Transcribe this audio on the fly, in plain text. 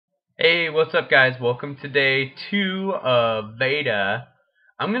Hey, what's up guys? Welcome to day 2 of VEDA.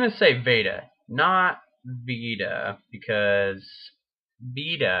 I'm gonna say VEDA, not VEDA, because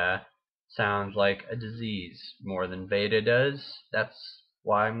VEDA sounds like a disease more than VEDA does. That's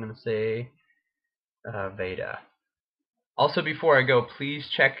why I'm gonna say VEDA. Also, before I go, please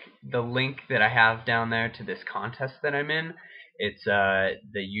check the link that I have down there to this contest that I'm in. It's the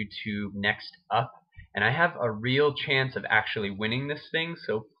YouTube NextUp, and I have a real chance of actually winning this thing,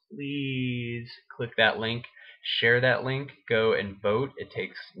 so please click that link, share that link, go and vote. It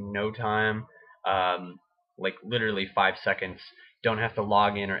takes no time, like literally 5 seconds. Don't have to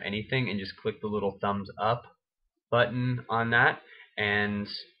log in or anything, and just click the little thumbs up button on that, and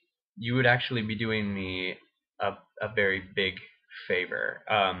you would actually be doing me a very big favor.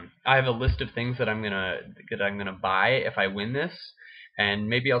 I have a list of things that I'm gonna buy if I win this, and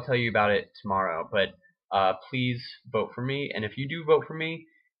maybe I'll tell you about it tomorrow. But please vote for me, and if you do vote for me,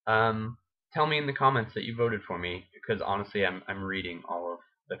 tell me in the comments that you voted for me, because honestly I'm reading all of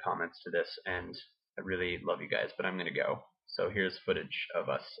the comments to this, and I really love you guys. But I'm gonna go. So here's footage of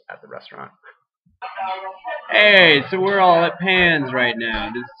us at the restaurant. Hey, so we're all at Pan's right now.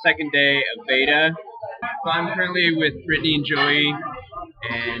 This is the second day of VEDA. So I'm currently with Brittany and Joey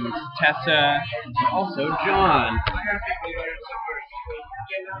and Tessa, and also John.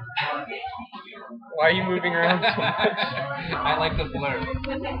 Why are you moving around so much? I like the blur.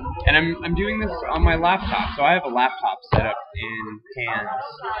 And I'm doing this on my laptop, so I have a laptop set up in Pan's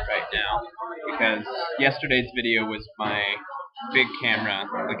right now, because yesterday's video was my big camera,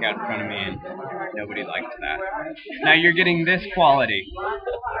 like out in front of me, and nobody liked that. Now you're getting this quality.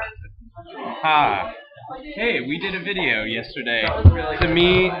 Ha! Hey, we did a video yesterday. So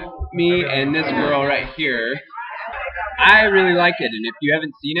me and this girl right here. I really liked it, and if you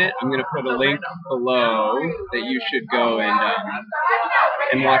haven't seen it, I'm gonna put a link below that you should go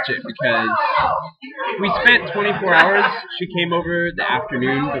and watch it, because we spent 24 hours. She came over the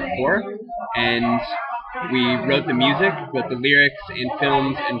afternoon before, and we wrote the music, wrote the lyrics and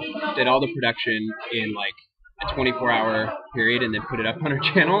filmed, and did all the production in like a 24-hour period, and then put it up on our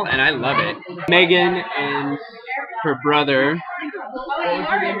channel, and I love it. Megan and her brother, what was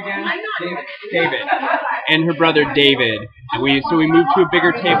her name again? David. And her brother David. So we moved to a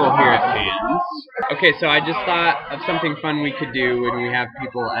bigger table here at Pan's. Okay, so I just thought of something fun we could do when we have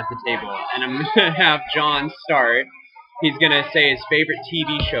people at the table, and I'm gonna have John start. He's gonna say his favorite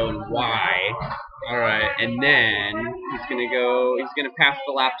TV show and why. All right, and then he's gonna pass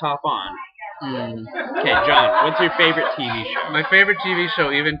the laptop on. Okay, John, what's your favorite TV show? My favorite TV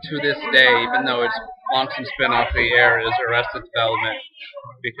show, even to this day, even though it's long since been off the air, is Arrested Development,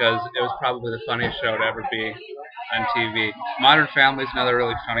 because it was probably the funniest show to ever be on TV. Modern Family is another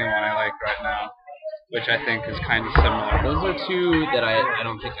really funny one I like right now, which I think is kind of similar. Those are two that I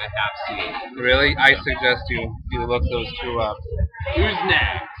don't think I have seen. Really? I suggest you look those two up. Who's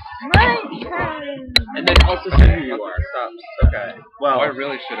next? My turn. And then also say who you are. Stop. Okay. Well, I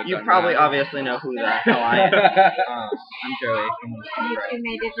really should have you done probably that. obviously know who the hell I am. I'm Joey from You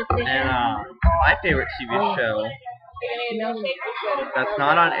made a decision. And my favorite TV show that's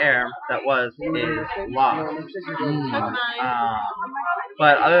not on air, that is Lost.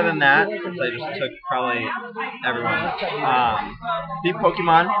 But other than that, since I just took probably everyone, be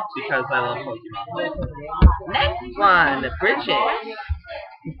Pokemon, because I love Pokemon. Next one, Bridget.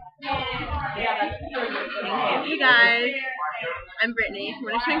 Hey guys, I'm Brittany from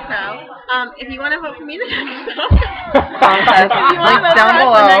WinterSpringPro. If you want to vote for me, the next Contest, link down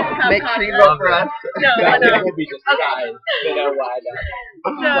below. Make sure you vote for us. No. It could be just guys that are wide up.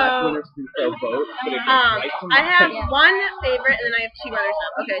 I have one favorite, and then I have two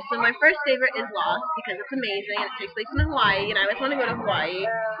runners-up. Okay, so my first favorite is Lost, because it's amazing, and it takes place in Hawaii, and I always want to go to Hawaii.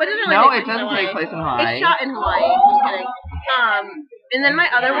 But it doesn't really No, it doesn't take place in It's Hawaii. shot in Hawaii. Just kidding. And then my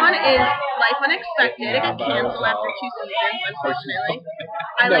other one is Life Unexpected. It got canceled after 2 seasons, unfortunately.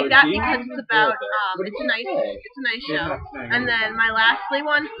 I like that because it's about it's a nice show. And then my last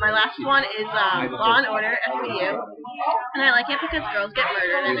one is Law and Order SVU, and I like it because girls get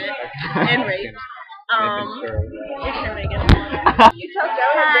murdered in it and raped. Hi, I'm Megan. I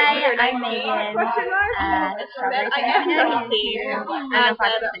guess I'm here. And oh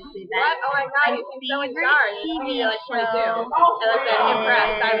my god, you seem so inspired. You're like 22. I looked at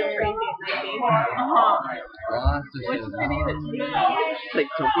impressed. I was crazy at 19. What's the name of it?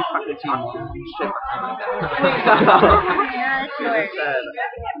 Like, don't be fucking talking shit behind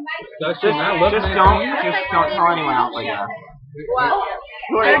Just don't tell anyone else like that.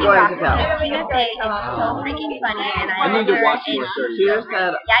 Who are you going to tell? I was gonna say it's so freaking funny, and I need to watch more She just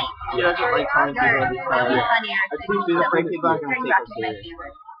said she doesn't like telling people because she's afraid people aren't going to take her serious.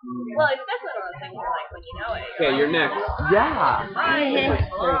 Well, it's definitely one of those things you like when you know it. Okay, you're next. Yeah.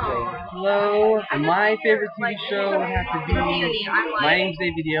 Hello. My favorite TV show would have to be My Name's a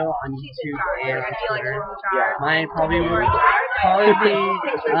Video on YouTube and Twitter. Mine probably be Project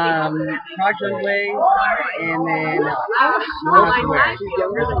Runway, and then Elsewhere. She's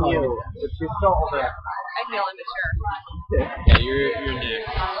younger than you, but she's still older. I feel immature. Yeah, you're next.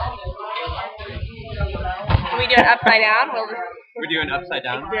 Can we do it upside down? We're doing upside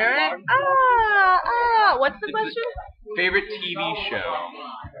down. What's the question? Favorite TV show?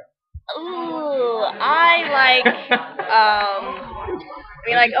 Ooh, I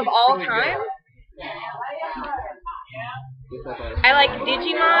like, of all time? I like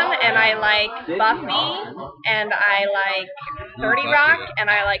Digimon, and I like Buffy, and I like 30 Rock, and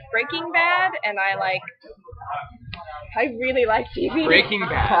I like Breaking Bad, and I really like TV. Breaking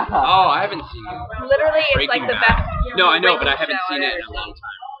Bad. Oh, I haven't seen it. Literally, it's like the best. No, I know, but I haven't seen it in a long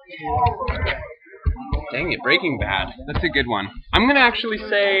time. Dang it, Breaking Bad. That's a good one. I'm going to actually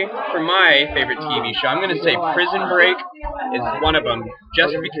say, for my favorite TV show, I'm going to say Prison Break is one of them,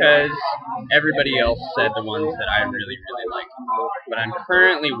 just because everybody else said the ones that I really, really like. But I'm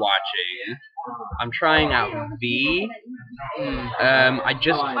currently watching, I'm trying out V. I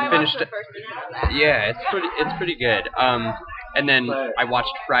just finished it. Yeah, it's pretty good. And then I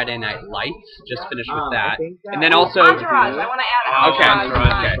watched Friday Night Lights, just finished with that. And then also... Entourage, I want to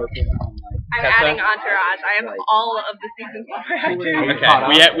add Okay. I'm adding Entourage. I have all of the seasons already.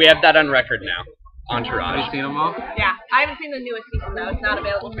 Okay, we have that on record now. Entourage. Have you seen them all? Yeah, I haven't seen the newest season though. It's not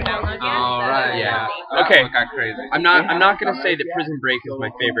available for download yet. Oh, right, yeah. That Okay. one got crazy. I'm not gonna say that Prison Break is my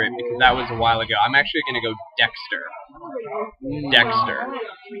favorite because that was a while ago. I'm actually gonna go Dexter. Dexter.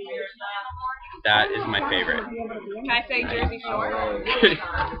 That is my favorite. Can I say Jersey Shore?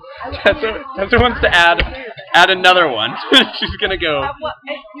 Tessa wants to add another one. She's gonna go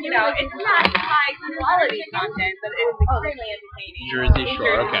It's not high quality content, but it is extremely entertaining. Jersey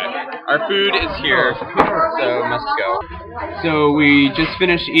Shore. Okay, our food is here, so must go. So we just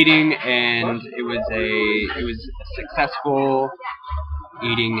finished eating, and it was a successful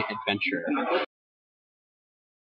eating adventure.